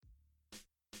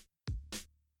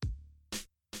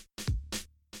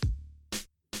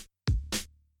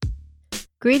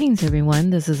Greetings, everyone.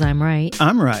 This is I'm Right.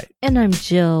 I'm right. And I'm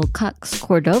Jill Cox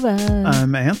Cordova.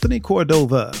 I'm Anthony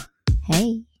Cordova.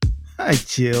 Hey. Hi,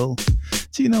 Jill.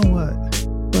 Do you know what?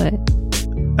 What?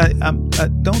 I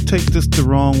don't take this the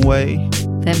wrong way.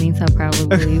 That means I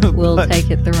probably will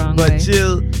take it the wrong way. But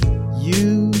Jill,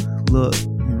 you look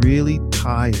really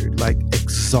tired, like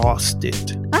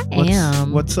exhausted. I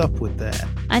am. What's up with that?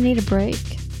 I need a break.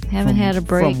 Haven't had a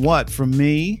break. From what? From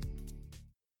me?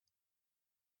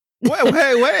 Wait a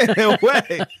minute.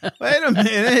 Wait a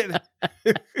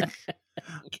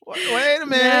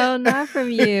minute. No, not from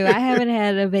you. I haven't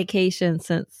had a vacation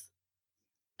since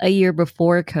a year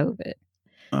before COVID.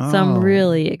 Oh. So I'm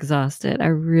really exhausted. I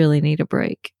really need a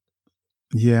break.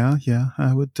 Yeah,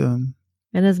 I would. And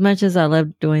as much as I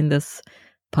love doing this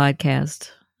podcast,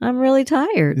 I'm really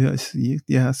tired. Yes,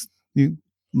 you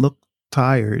look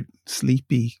tired,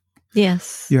 sleepy.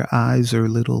 Yes. Your eyes are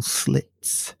little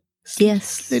slits.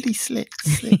 Yes. Slitty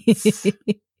slits.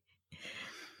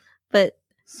 But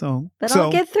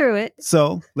I'll get through it.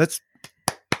 So let's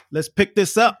pick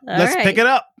this up. Let's pick it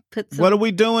up. What are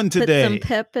we doing today? Put some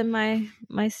pep in my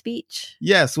speech.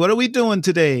 Yes. What are we doing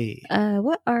today?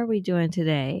 What are we doing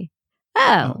today?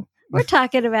 Oh, we're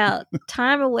talking about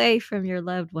time away from your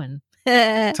loved one.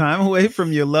 Time away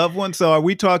from your loved one. So are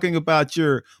we talking about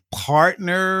your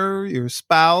partner, your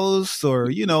spouse, or,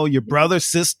 your brother,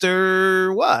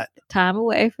 sister, what? Time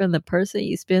away from the person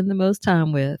you spend the most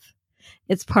time with.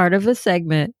 It's part of a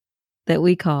segment that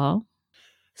we call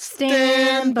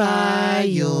Stand by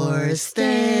Your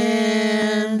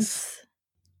Stance.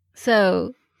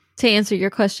 So to answer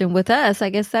your question with us, I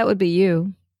guess that would be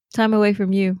you. Time away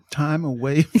from you. Time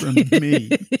away from me.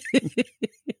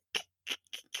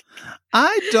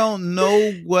 I don't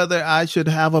know whether I should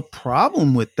have a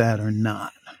problem with that or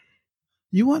not.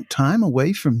 You want time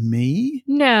away from me?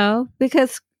 No,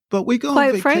 because but we go quite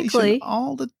on vacation frankly,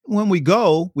 when we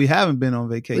go, we haven't been on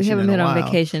vacation. We haven't been on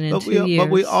vacation in 2 years.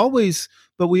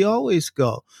 But we always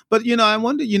go. But I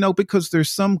wonder, because there's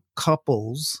some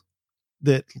couples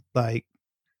that like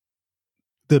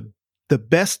the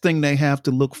best thing they have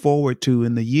to look forward to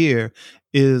in the year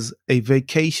is a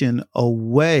vacation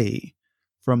away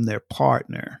from their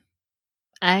partner.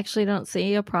 I actually don't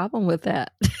see a problem with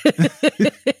that.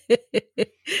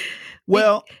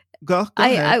 Well, go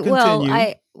ahead. Continue.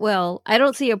 I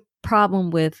don't see a problem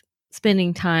with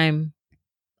spending time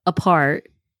apart.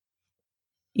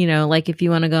 Like if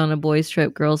you want to go on a boys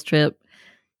trip, girls trip,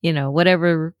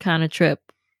 whatever kind of trip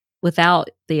without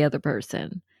the other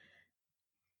person.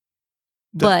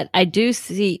 But I do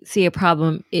see a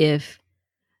problem if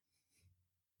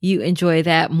you enjoy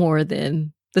that more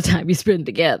than the time you spend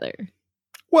together.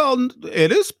 Well,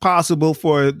 it is possible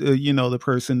for the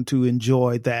person to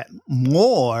enjoy that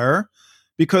more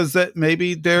because that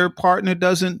maybe their partner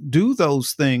doesn't do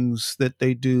those things that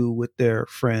they do with their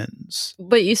friends.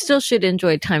 But you still should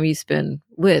enjoy time you spend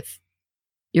with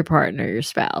your partner, your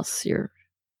spouse.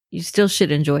 You still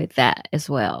should enjoy that as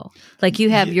well. Like you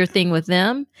have your thing with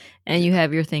them and you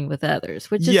have your thing with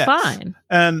others, which is fine.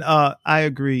 And I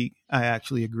agree. I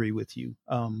actually agree with you.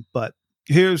 But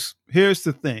here's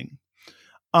the thing.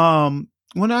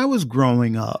 When I was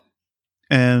growing up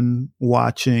and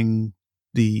watching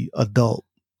the adult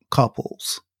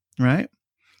couples, right?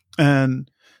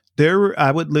 And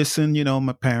I would listen,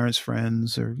 my parents'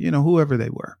 friends or, whoever they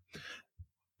were.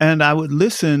 And I would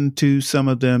listen to some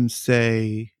of them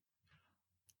say,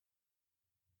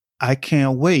 I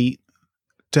can't wait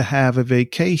to have a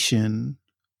vacation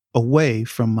away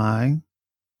from my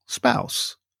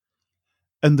spouse.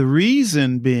 And the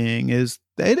reason being is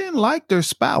they didn't like their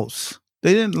spouse.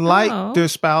 They didn't like their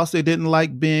spouse. They didn't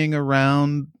like being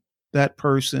around that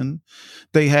person.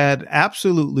 They had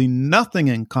absolutely nothing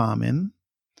in common.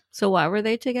 So why were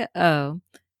they together? Oh,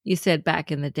 you said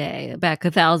back in the day, back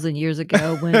 1,000 years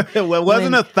ago. When well, it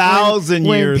wasn't 1,000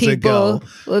 years ago.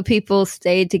 When people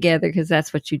stayed together because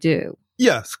that's what you do.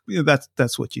 Yes,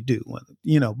 that's what you do.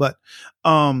 But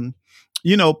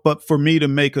but for me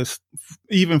to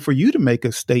even for you to make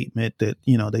a statement that,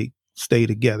 they stay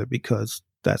together because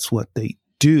that's what they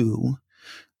do,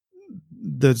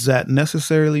 does that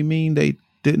necessarily mean they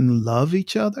didn't love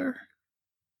each other?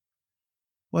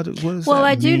 What does that mean? Well,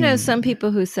 I do know some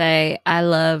people who say, I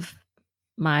love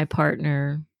my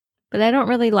partner, but I don't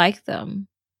really like them.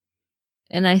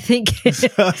 And I think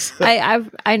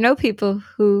I know people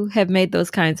who have made those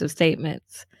kinds of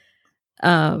statements.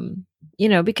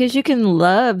 Because you can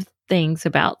love things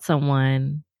about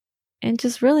someone and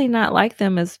just really not like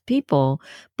them as people.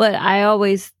 But I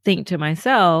always think to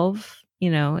myself,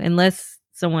 unless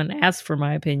someone asks for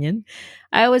my opinion,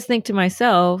 I always think to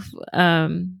myself,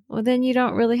 well, then you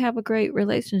don't really have a great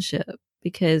relationship,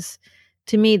 because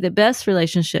to me, the best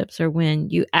relationships are when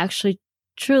you actually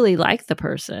truly like the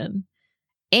person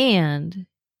and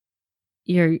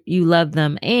you love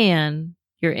them and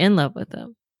you're in love with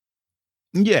them.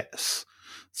 Yes.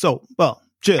 So, well,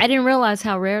 Jill. I didn't realize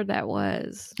how rare that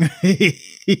was.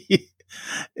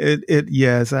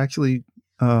 It's actually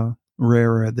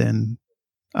rarer than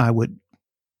I would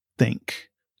think,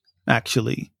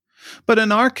 actually. But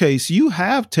in our case, you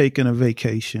have taken a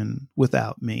vacation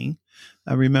without me.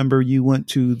 I remember you went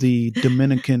to the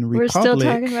Dominican Republic. We're still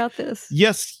talking about this.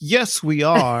 Yes, we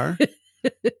are.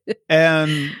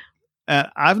 and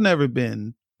I've never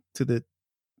been to the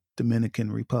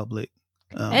Dominican Republic.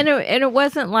 And it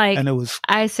wasn't like, and it was,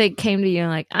 I came to you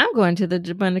and like, I'm going to the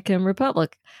Dominican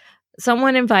Republic.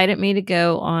 Someone invited me to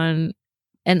go on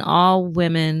an all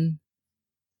women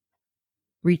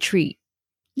retreat.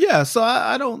 Yeah, so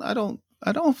I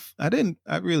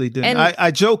really didn't.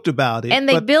 I joked about it. And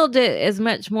they billed it as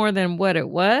much more than what it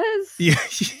was. Yeah.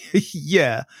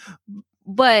 Yeah.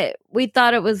 But we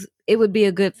thought it would be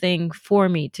a good thing for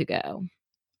me to go.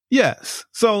 Yes.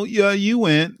 So yeah, you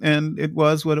went, and it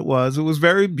was what it was. It was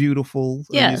very beautiful.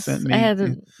 Yes, I had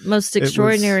the most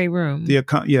extraordinary room. The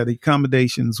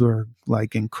accommodations were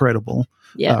like incredible.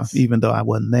 Yes. Even though I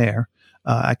wasn't there,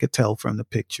 I could tell from the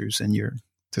pictures and your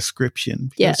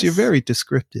description. Yes, you're very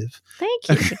descriptive. Thank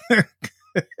you.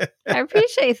 I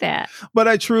appreciate that. But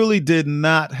I truly did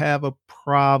not have a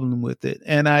problem with it,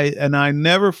 and I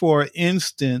never for an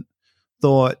instant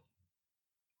thought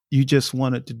you just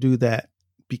wanted to do that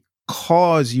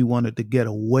because you wanted to get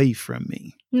away from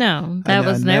me. No,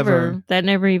 that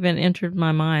never even entered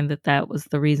my mind that was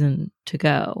the reason to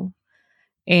go.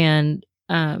 And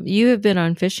you have been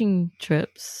on fishing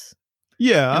trips.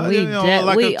 Yeah,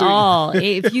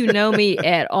 if you know me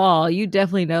at all, you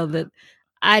definitely know that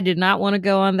I did not want to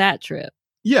go on that trip.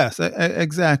 Yes,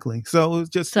 exactly. So it was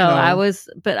just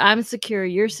but I'm secure.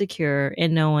 You're secure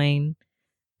in knowing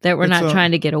that we're not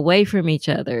trying to get away from each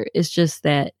other. It's just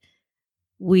that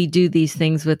we do these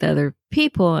things with other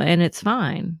people, and it's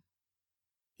fine.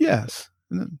 Yes,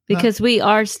 because we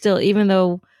are still, even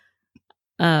though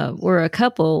we're a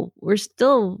couple, we're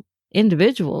still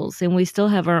individuals, and we still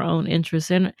have our own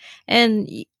interests. And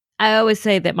I always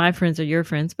say that my friends are your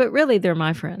friends, but really they're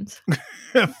my friends.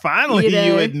 Finally,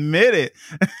 you admit it.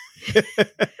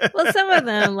 Well, some of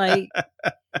them, like,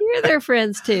 you're their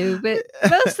friends too, but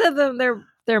most of them,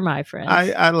 they're my friends.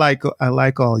 I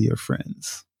like all your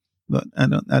friends, but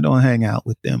I don't hang out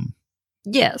with them.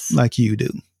 Yes, like you do.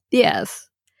 Yes,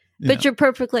 but you're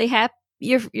perfectly happy.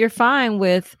 You're fine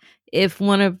with if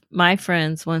one of my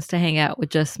friends wants to hang out with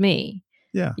just me.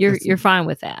 Yeah, you're fine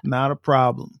with that. Not a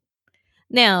problem.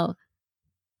 Now,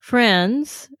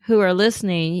 friends who are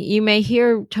listening, you may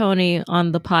hear Tony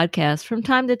on the podcast from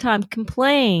time to time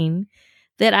complain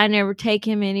that I never take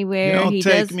him anywhere. You don't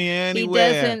take me anywhere.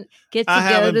 He doesn't get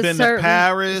to go to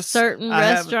Paris, certain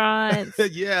restaurants.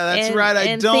 Yeah, that's right.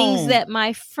 I don't. Things that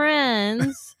my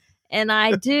friends and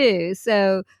I do.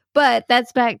 So, but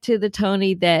that's back to the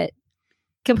Tony that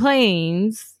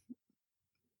complains.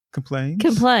 Complains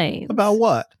about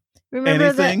what? Remember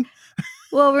anything?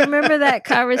 Remember that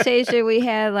conversation we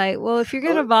had? Like, well, if you're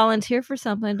going to volunteer for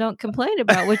something, don't complain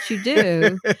about what you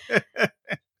do.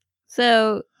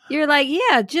 So you're like,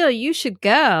 yeah, Jill, you should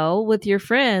go with your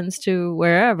friends to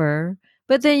wherever,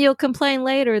 but then you'll complain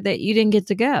later that you didn't get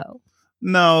to go.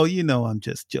 No, I'm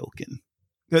just joking.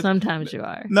 Sometimes you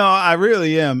are. No, I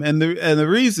really am. And the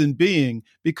reason being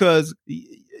because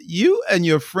you and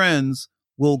your friends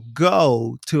will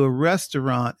go to a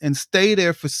restaurant and stay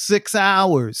there for 6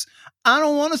 hours. I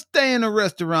don't want to stay in a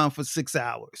restaurant for 6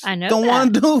 hours. I know. Don't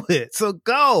want to do it. So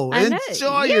go.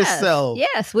 Enjoy yourself.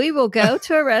 Yes, we will go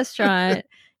to a restaurant,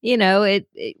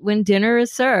 when dinner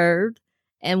is served,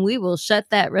 and we will shut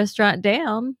that restaurant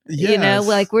down. Yes.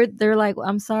 They're like,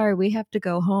 I'm sorry, we have to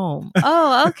go home.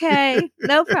 Oh, okay.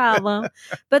 No problem.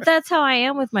 But that's how I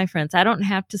am with my friends. I don't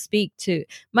have to speak to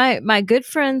my good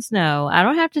friends. No, I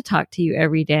don't have to talk to you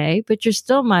every day, but you're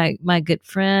still my good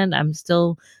friend. I'm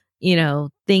still,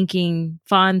 thinking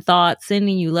fond thoughts,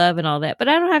 sending you love and all that. But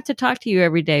I don't have to talk to you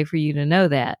every day for you to know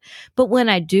that. But when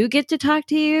I do get to talk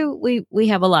to you, we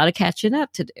have a lot of catching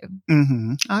up to do.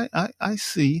 Mm-hmm. I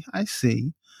see.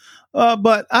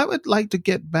 But I would like to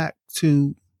get back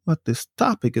to what this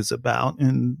topic is about.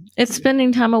 And it's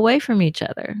spending time away from each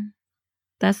other.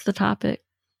 That's the topic.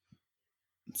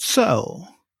 So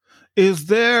is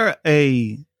there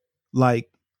a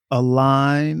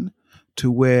line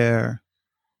to where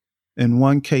in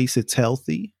one case it's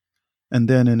healthy And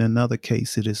then in another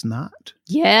case, it is not.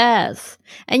 Yes.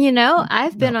 And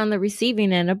I've been on the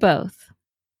receiving end of both.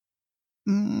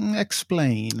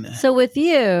 Explain. So with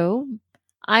you,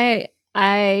 I've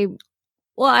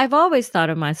always thought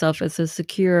of myself as a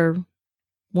secure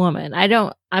woman.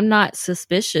 I'm not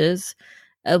suspicious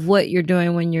of what you're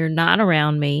doing when you're not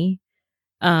around me.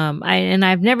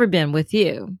 I've never been with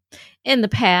you. In the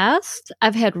past,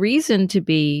 I've had reason to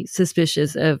be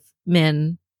suspicious of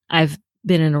men I've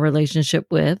been in a relationship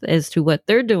with as to what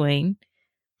they're doing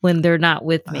when they're not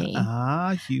with me.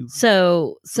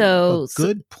 So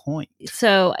good point.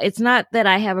 So it's not that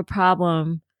I have a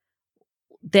problem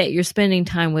that you're spending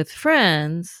time with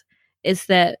friends. It's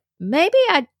that maybe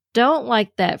I don't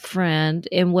like that friend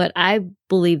and what I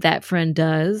believe that friend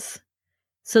does.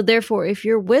 So therefore, if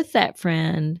you're with that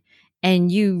friend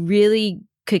and you really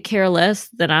could care less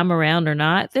that I'm around or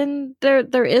not, then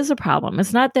there is a problem.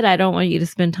 It's not that I don't want you to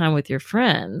spend time with your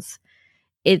friends.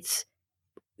 It's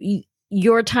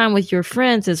your time with your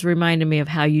friends is reminding me of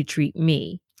how you treat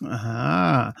me.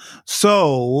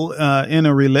 So in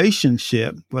a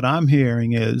relationship, what I'm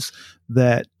hearing is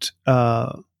that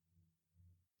the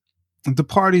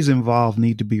parties involved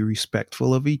need to be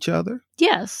respectful of each other.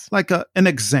 Yes. Like an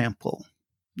example.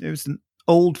 There's an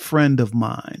old friend of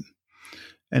mine,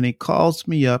 and he calls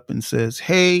me up and says,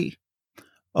 hey,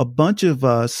 a bunch of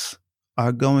us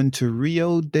are going to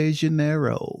Rio de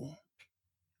Janeiro.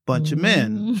 Bunch of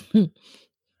men.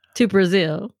 To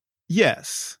Brazil.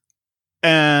 Yes.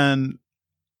 And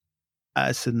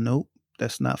I said, nope,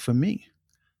 that's not for me.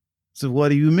 So what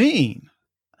do you mean?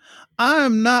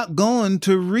 I'm not going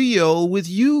to Rio with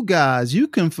you guys. You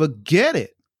can forget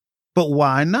it. But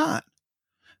why not?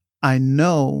 I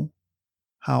know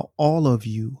how all of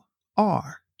you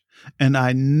are. And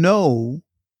I know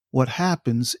what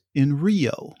happens in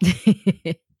Rio.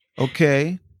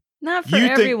 Okay? Not for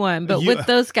everyone, but with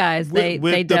those guys, they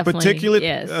definitely,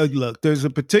 yes. Look, there's a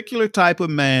particular type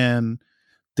of man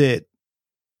that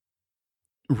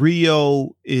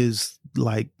Rio is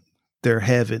like their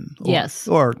heaven. Yes.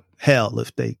 Or hell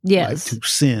if they like to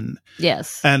sin.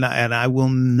 Yes. And I will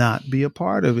not be a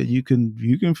part of it. You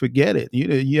can forget it.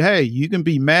 Hey, you can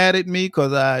be mad at me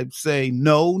because I say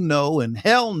no, and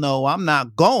hell no, I'm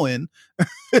not going.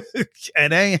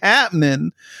 It ain't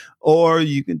happening. Or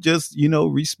you can just,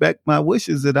 respect my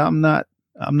wishes that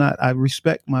I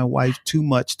respect my wife too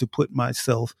much to put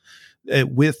myself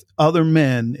with other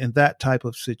men in that type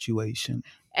of situation.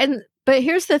 But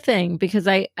here's the thing, because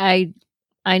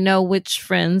I know which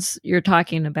friends you're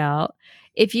talking about.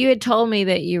 If you had told me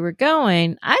that you were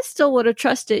going, I still would have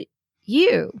trusted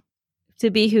you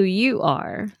to be who you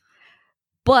are.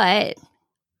 But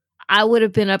I would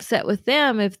have been upset with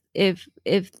them if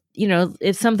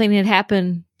something had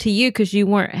happened to you because you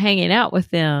weren't hanging out with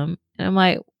them. And I'm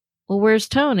like, well, where's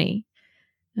Tony?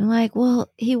 And I'm like,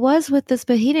 well, he was with us,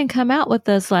 but he didn't come out with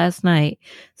us last night.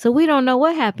 So we don't know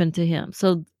what happened to him.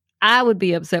 So I would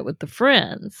be upset with the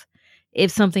friends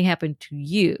if something happened to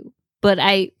you. But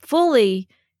I fully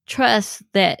trust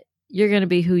that you're going to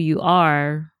be who you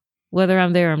are, whether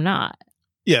I'm there or not.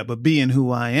 Yeah, but being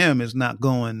who I am is not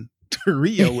going to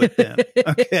Rio with them.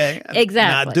 Okay.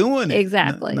 Exactly. Not doing it.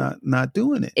 Exactly. Not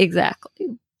doing it.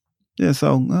 Exactly. Yeah.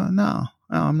 So no,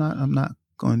 I'm not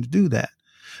going to do that.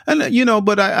 And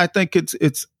but I think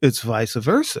it's vice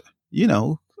versa.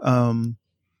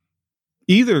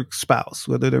 Either spouse,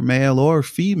 whether they're male or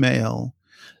female,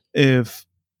 if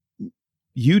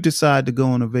you decide to go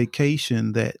on a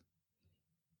vacation that,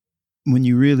 when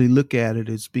you really look at it,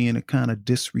 as being a kind of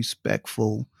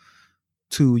disrespectful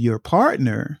to your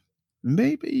partner,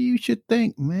 maybe you should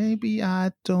think, maybe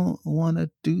I don't want to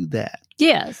do that.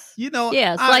 Yes.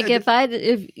 Yes.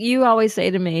 If you always say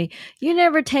to me, you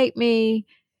never take me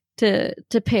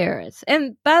to Paris.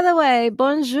 And by the way,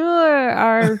 bonjour,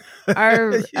 our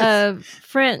yes.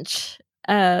 French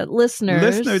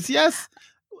listeners. Yes.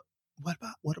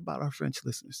 What about our French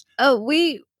listeners? Oh,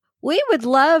 we would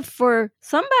love for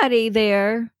somebody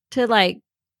there to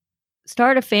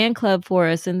start a fan club for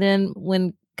us, and then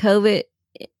when COVID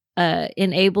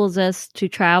enables us to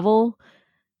travel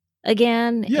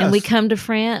again, yes. and we come to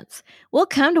France, we'll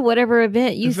come to whatever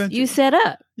event you set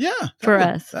up. Yeah, for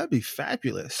us. That'd be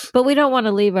fabulous. But we don't want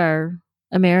to leave our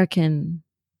American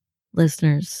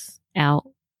listeners out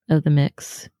of the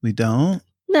mix. We don't?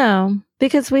 No,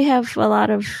 because we have a lot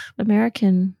of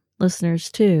American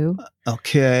listeners too.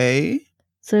 Okay.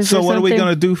 So what are we going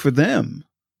to do for them?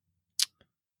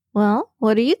 Well,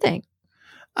 what do you think?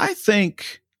 I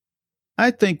think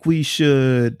we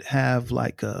should have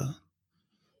like a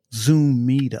Zoom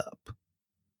meetup,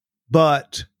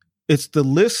 but it's the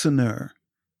listener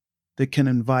that can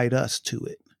invite us to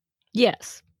it.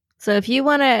 Yes. So if you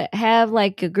want to have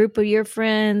like a group of your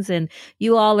friends and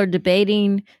you all are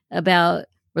debating about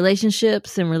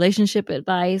relationships and relationship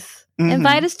advice,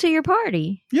 invite us to your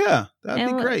party. Yeah, that'd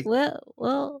be great.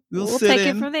 We'll sit take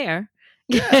in. it from there.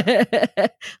 Yeah.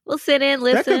 We'll sit in,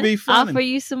 listen, That could be fun. offer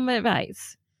you some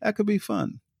advice. That could be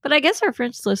fun. But I guess our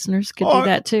French listeners could do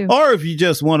that too. Or if you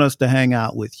just want us to hang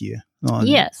out with you on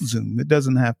Zoom. It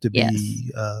doesn't have to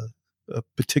be a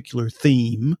particular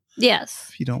theme. Yes.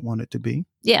 If you don't want it to be.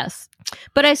 Yes.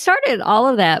 But I started all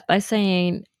of that by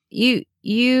saying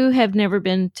you have never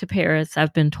been to Paris.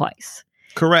 I've been twice.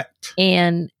 Correct.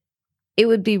 And it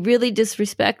would be really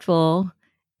disrespectful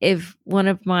if one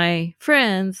of my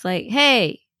friends like,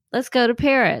 hey, let's go to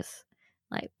Paris.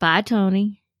 Like, bye,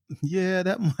 Tony. Yeah,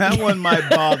 that one might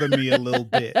bother me a little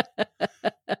bit.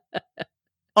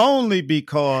 Only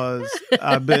because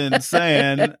I've been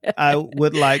saying I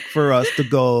would like for us to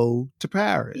go to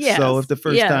Paris. Yes, so if the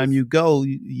first time you go,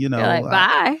 you know, you're like,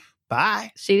 bye.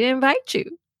 Bye. She didn't invite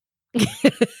you.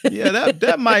 Yeah,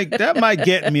 that might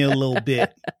get me a little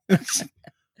bit.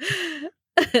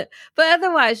 But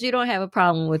otherwise, you don't have a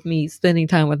problem with me spending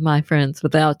time with my friends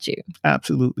without you.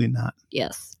 Absolutely not.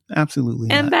 Yes. Absolutely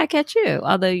and not. Back at you.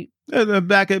 Although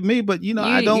back at me, but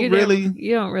I don't really.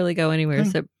 You don't really go anywhere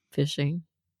except fishing.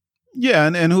 Yeah,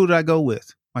 and who did I go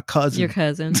with? My cousin. Your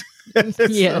cousin.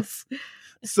 Yes.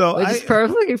 So which is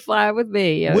perfectly fine with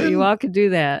me. You all could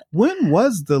do that. When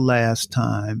was the last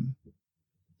time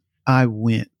I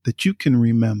went that you can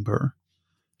remember?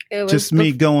 It was just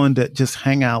me going to just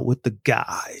hang out with the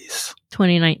guys.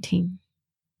 2019.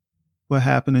 What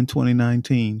happened in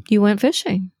 2019? You went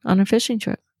fishing on a fishing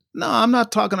trip. No, I'm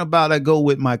not talking about I go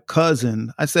with my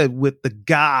cousin. I said with the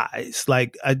guys.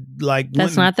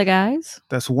 That's not the guys?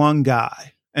 That's one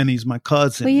guy, and he's my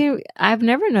cousin. Well, I've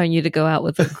never known you to go out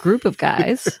with a group of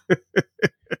guys.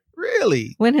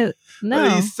 Really? No.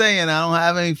 What are you saying? I don't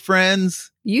have any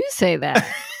friends? You say that.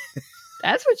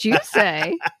 That's what you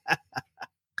say.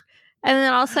 And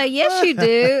then I'll say, yes, you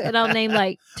do. And I'll name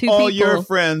like two people. All your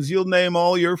friends. You'll name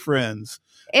all your friends.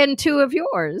 And two of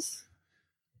yours.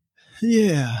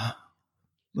 Yeah.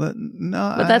 But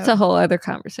no. But that's a whole other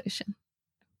conversation.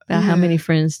 About how many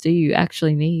friends do you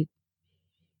actually need?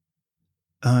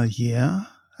 Yeah.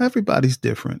 Everybody's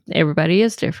different. Everybody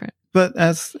is different. But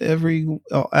as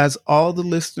all the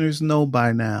listeners know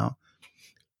by now,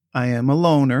 I am a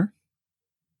loner,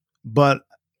 but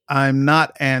I'm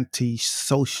not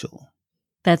antisocial.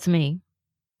 That's me.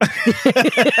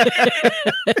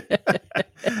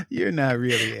 You're not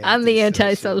really. I'm the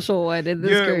antisocial one in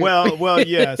this group. Well,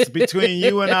 yes. Between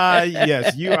you and I,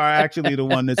 yes, you are actually the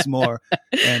one that's more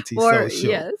antisocial.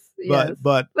 Yes.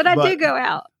 But I do go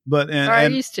out. I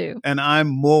used to. And I'm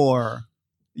more.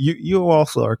 You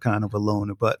also are kind of a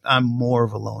loner, but I'm more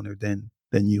of a loner than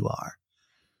you are.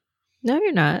 No,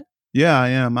 you're not. Yeah, I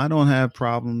am. I don't have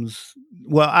problems.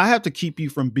 Well, I have to keep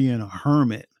you from being a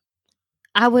hermit.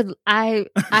 I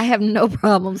have no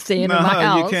problem staying in my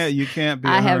house. You can't be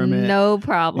a hermit. I have hermit. No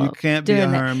problem. You can't be a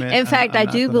hermit. In fact, I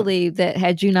do believe that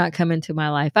had you not come into my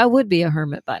life, I would be a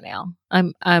hermit by now.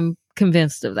 I'm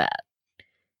convinced of that.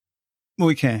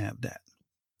 We can't have that.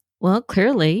 Well,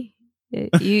 clearly.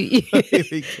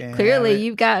 Clearly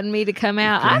you've gotten me to come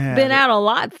out. I've been out a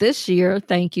lot this year.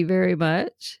 Thank you very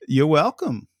much. You're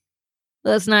welcome.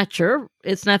 Well, it's not true.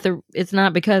 It's not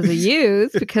because of you.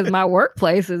 It's because my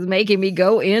workplace is making me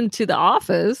go into the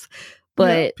office.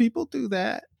 But people do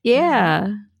that.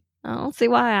 Yeah. I don't see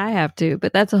why I have to,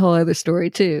 but that's a whole other story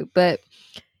too. But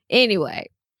anyway.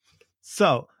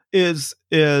 So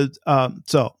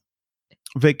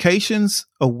vacations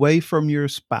away from your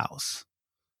spouse.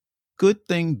 Good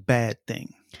thing, bad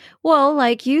thing. Well,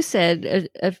 like you said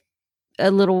a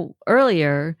little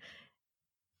earlier,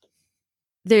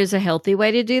 there's a healthy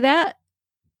way to do that,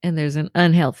 and there's an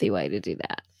unhealthy way to do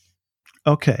that.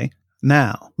 Okay,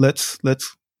 now let's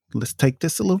take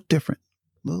this a little different.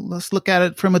 Let's look at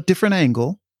it from a different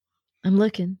angle. I'm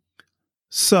looking.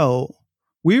 So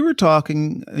we were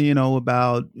talking,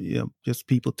 about just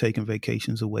people taking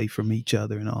vacations away from each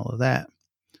other and all of that.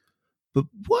 But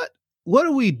what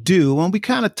do we do? Well, we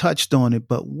kind of touched on it,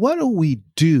 but what do we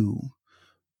do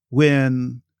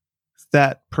when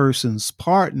that person's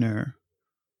partner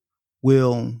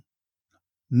will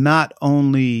not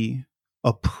only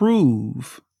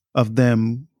approve of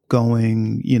them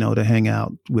going, to hang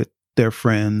out with their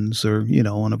friends or,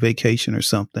 on a vacation or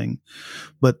something,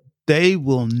 but they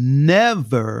will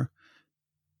never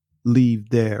leave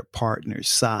their partner's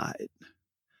side.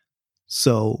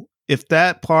 So if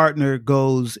that partner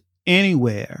goes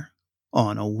anywhere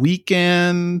on a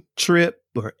weekend trip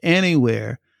or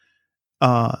anywhere,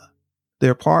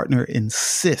 their partner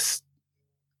insists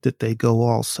that they go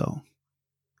also.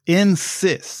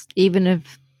 Insist. Even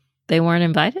if they weren't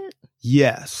invited?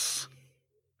 Yes.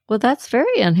 Well, that's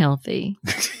very unhealthy.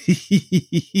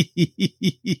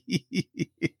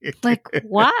 Like,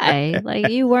 why? Like,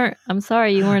 I'm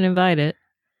sorry, you weren't invited.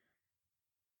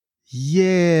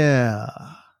 Yeah.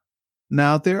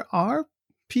 Now, there are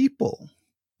people.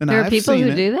 And there are I've people seen who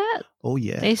it. do that? Oh,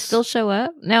 yes. They still show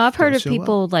up? Now, I've heard of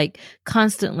people like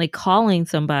constantly calling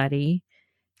somebody.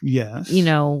 Yes.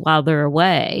 While they're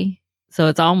away. So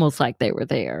it's almost like they were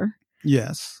there.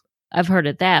 Yes. I've heard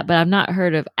of that, but I've not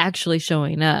heard of actually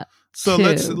showing up. So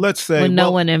let's say when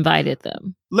no one invited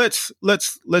them. Let's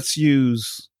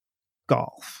use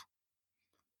golf.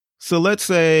 So let's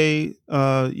say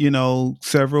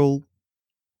several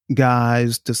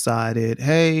guys decided,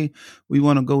 hey, we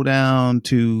want to go down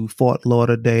to Fort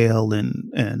Lauderdale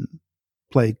and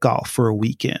play golf for a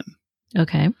weekend.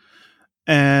 Okay.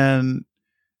 And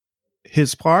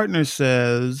his partner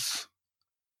says,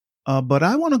 but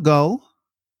I want to go.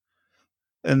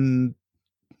 And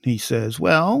he says,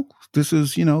 well, this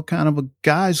is, kind of a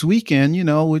guy's weekend,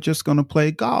 we're just going to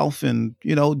play golf and,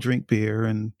 drink beer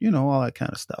and, all that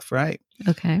kind of stuff. Right.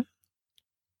 Okay. He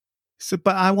said,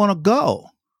 but I want to go.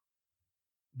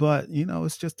 But,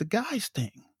 it's just a guy's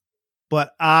thing.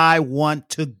 But I want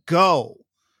to go.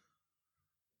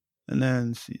 And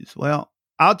then she's, well,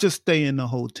 I'll just stay in the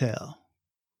hotel.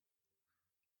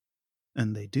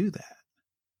 And they do that.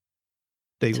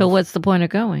 So what's the point of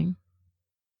going?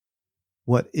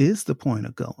 What is the point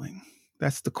of going?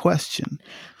 That's the question.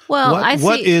 Well,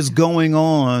 what is going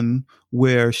on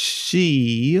where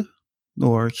she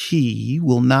or he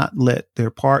will not let their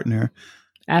partner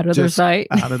out of their sight?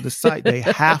 Out of the sight. They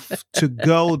have to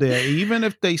go there, even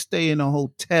if they stay in a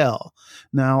hotel.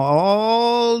 Now,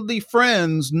 all the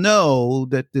friends know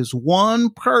that this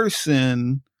one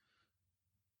person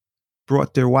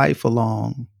brought their wife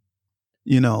along,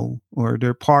 or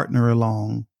their partner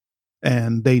along.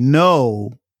 And they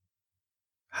know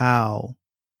how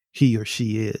he or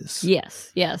she is. Yes.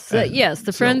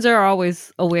 The friends are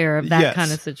always aware of that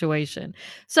kind of situation.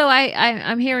 So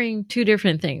I'm hearing two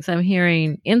different things. I'm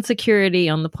hearing insecurity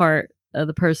on the part of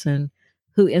the person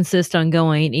who insists on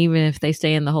going, even if they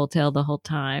stay in the hotel the whole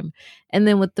time. And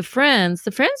then with the friends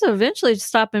will eventually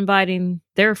stop inviting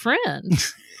their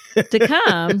friends to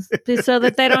come so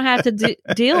that they don't have to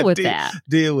deal with that.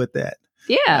 Deal with that.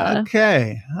 Yeah.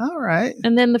 Okay. All right.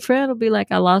 And then the friend will be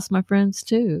like, I lost my friends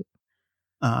too.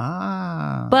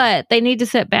 But they need to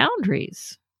set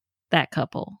boundaries, that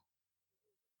couple.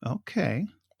 Okay.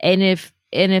 And if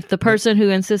the person who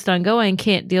insists on going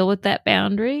can't deal with that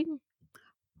boundary,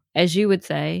 as you would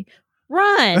say,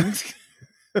 run.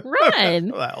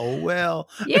 Run. Oh, well.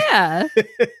 Yeah.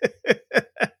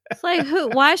 It's like,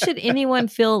 why should anyone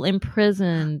feel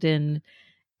imprisoned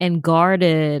and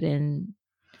guarded and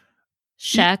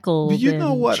shackled? You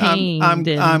know what?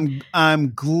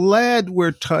 I'm glad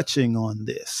we're touching on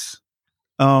this,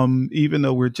 even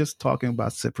though we're just talking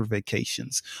about separate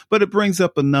vacations. But it brings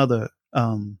up another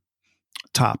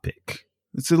topic.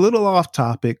 It's a little off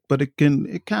topic, but it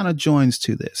kind of joins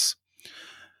to this.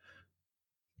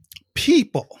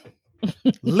 People,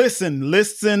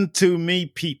 listen to me,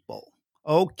 people.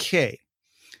 Okay.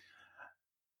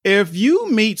 If you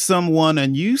meet someone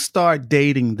and you start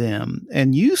dating them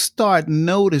and you start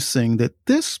noticing that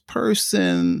this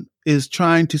person is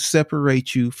trying to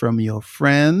separate you from your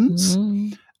friends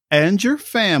and your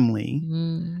family,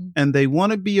 and they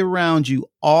want to be around you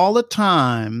all the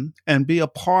time and be a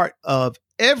part of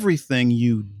everything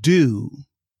you do,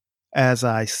 as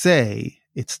I say,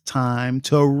 it's time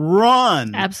to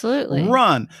run. Absolutely.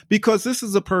 Run. Because this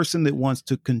is a person that wants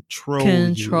to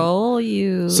control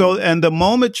you. So, and the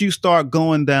moment you start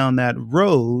going down that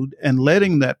road and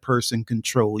letting that person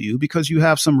control you, because you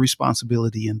have some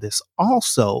responsibility in this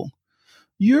also,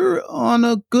 you're on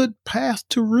a good path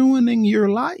to ruining your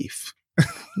life.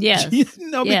 Yes.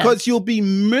 Because you'll be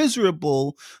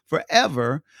miserable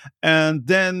forever. And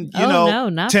then,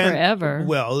 not forever.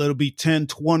 Well, it'll be 10,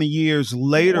 20 years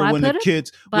later when the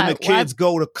kids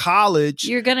go to college.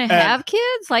 You're going to have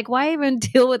kids? Like, why even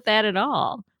deal with that at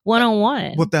all?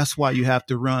 One-on-one. Well, that's why you have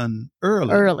to run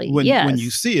early. When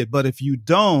you see it. But if you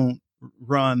don't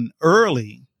run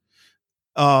early,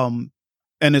 and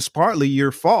it's partly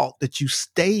your fault that you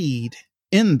stayed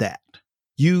in that.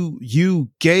 You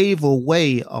gave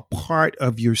away a part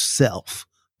of yourself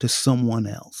to someone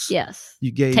else. Yes.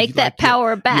 You gave that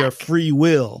power back. Your free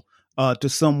will to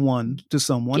someone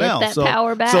else. That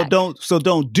power back. So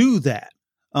don't do that.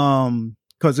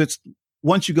 Because it's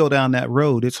once you go down that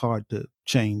road, it's hard to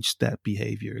change that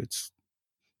behavior.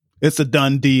 It's a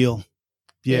done deal.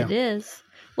 Yeah. It is.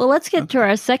 Well, let's get to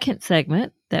our second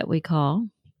segment that we call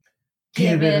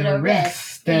Give it a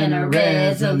rest and a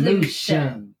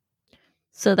resolution.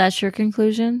 So that's your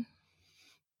conclusion?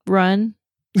 Run?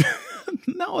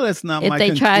 No, that's not if my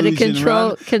they try to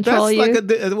control that's you.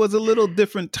 It was a little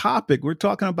different topic. We're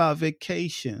talking about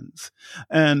vacations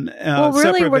and well,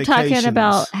 really, we're vacations. talking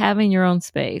about having your own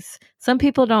space. Some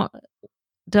people don't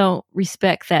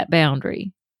respect that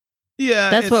boundary. Yeah,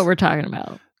 that's what we're talking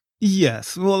about.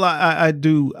 Yes, well, I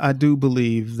do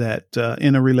believe that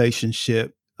in a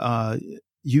relationship,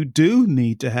 you do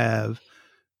need to have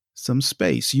some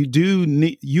space.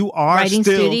 You are writing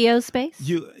still studio space.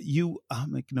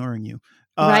 I'm ignoring you.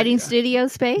 Writing studio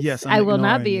space. Yes, I will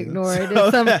not be you. ignored,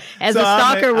 So, as a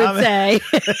stalker would say.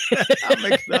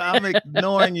 I'm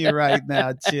ignoring you right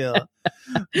now. Chill.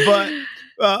 But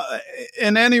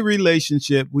in any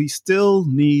relationship, we still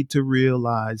need to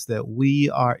realize that we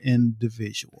are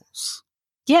individuals.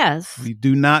 Yes. We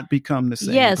do not become the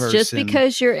same person. Just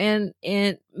because you're in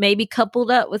maybe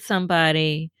coupled up with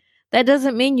somebody, that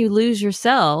doesn't mean you lose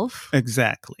yourself.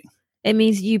 Exactly. It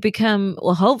means you become,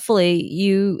 well, hopefully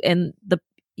you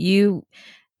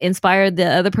inspired the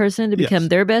other person to become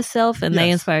their best self, and they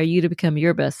inspire you to become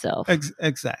your best self.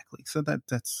 Exactly. So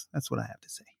that's what I have to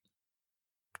say.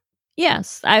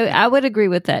 Yes, I would agree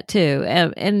with that too.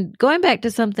 And going back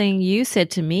to something you said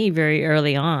to me very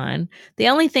early on, the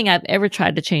only thing I've ever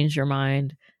tried to change your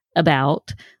mind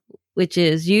about, which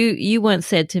is you once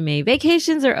said to me,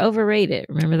 vacations are overrated.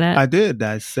 Remember that? I did.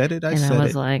 I said it. I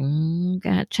was like,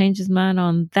 God, change his mind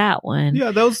on that one.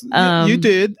 Yeah, those you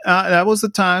did. That was the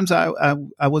times I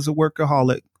was a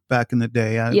workaholic back in the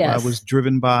day. I was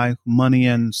driven by money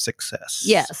and success.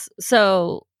 Yes.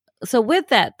 So with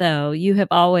that though, you have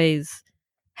always,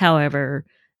 however,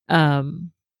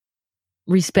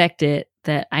 respected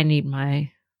that I need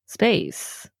my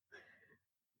space.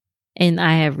 And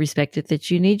I have respected that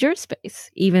you need your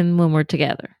space, even when we're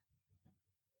together.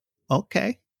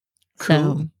 Okay.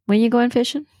 Cool. So, when you going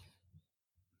fishing?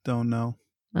 Don't know.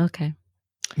 Okay.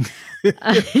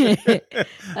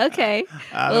 Okay.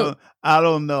 I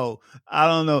don't know.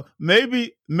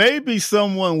 Maybe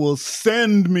someone will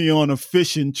send me on a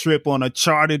fishing trip, on a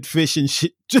chartered fishing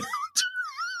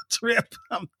trip.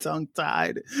 I'm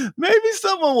tongue-tied. Maybe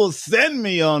someone will send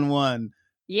me on one.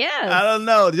 Yes. I don't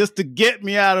know, just to get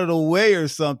me out of the way or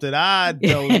something. I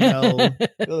don't know.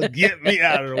 It'll get me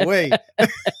out of the way.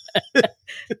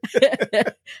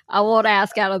 I won't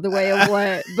ask out of the way of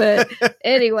what, but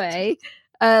anyway,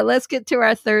 let's get to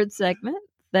our third segment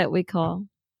that we call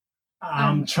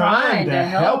I'm trying to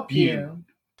help you.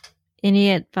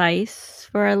 Any advice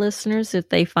for our listeners if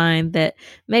they find that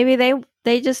maybe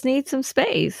they just need some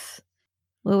space?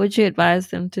 What would you advise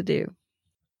them to do?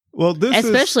 Well,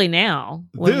 especially now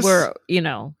when we're,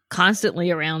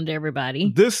 constantly around everybody.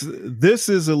 This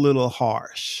is a little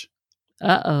harsh.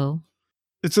 Uh-oh.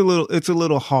 It's a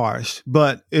little harsh,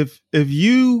 but if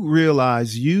you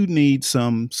realize you need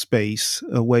some space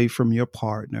away from your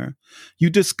partner, you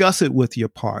discuss it with your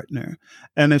partner.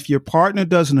 And if your partner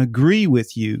doesn't agree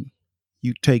with you,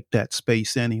 you take that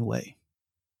space anyway.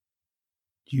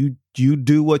 You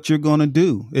do what you're going to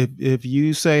do. If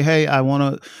you say, "Hey, I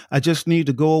just need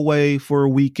to go away for a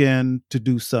weekend to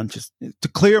do something, just to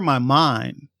clear my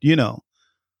mind,"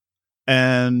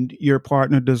 and your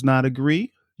partner does not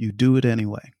agree, you do it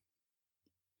anyway.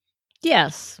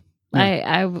 Yes.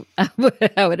 Yeah. I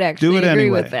would actually do it agree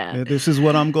anyway. with that. This is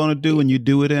what I'm going to do, and you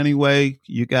do it anyway.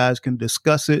 You guys can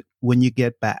discuss it when you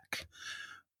get back.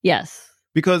 Yes.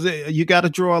 Because you got to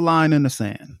draw a line in the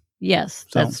sand. Yes,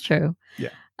 that's true.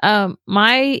 Yeah.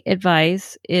 My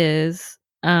advice is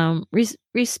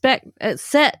respect,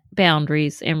 set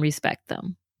boundaries and respect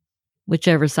them,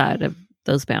 whichever side of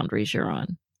those boundaries you're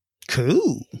on.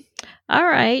 Cool. All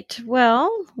right.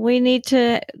 Well, we need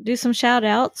to do some shout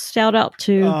outs. Shout out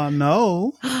to.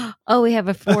 No. Oh, we have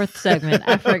a fourth segment.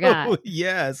 I forgot.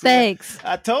 Yes. Thanks.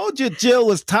 I told you Jill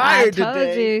was tired today. I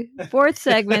told you. Fourth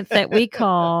segment that we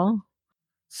call.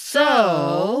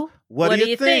 So, what do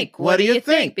you think? What do you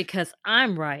think? Because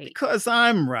I'm right. Because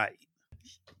I'm right.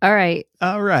 All right.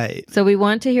 All right. So we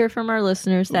want to hear from our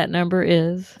listeners. That number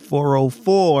is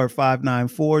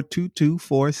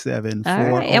 404-594-2247. All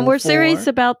right. And we're serious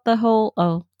about the whole.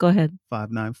 Oh, go ahead.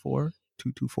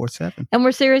 594-2247. And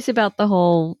we're serious about the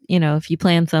whole, if you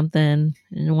plan something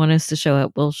and want us to show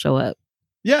up, we'll show up.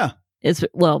 Yeah. It's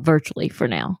virtually for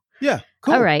now. Yeah.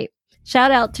 Cool. All right.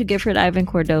 Shout out to Gifford Ivan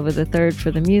Cordova III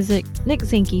for the music, Nick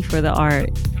Zinke for the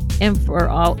art, and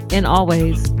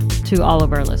always to all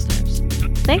of our listeners.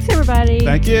 Thanks, everybody.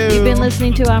 Thank you. You've been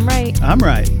listening to I'm Right. I'm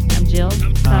Right. I'm Jill.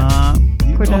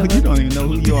 Cordova. Oh, you don't even know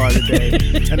who you are today.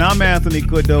 And I'm Anthony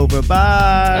Cordova.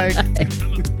 Bye.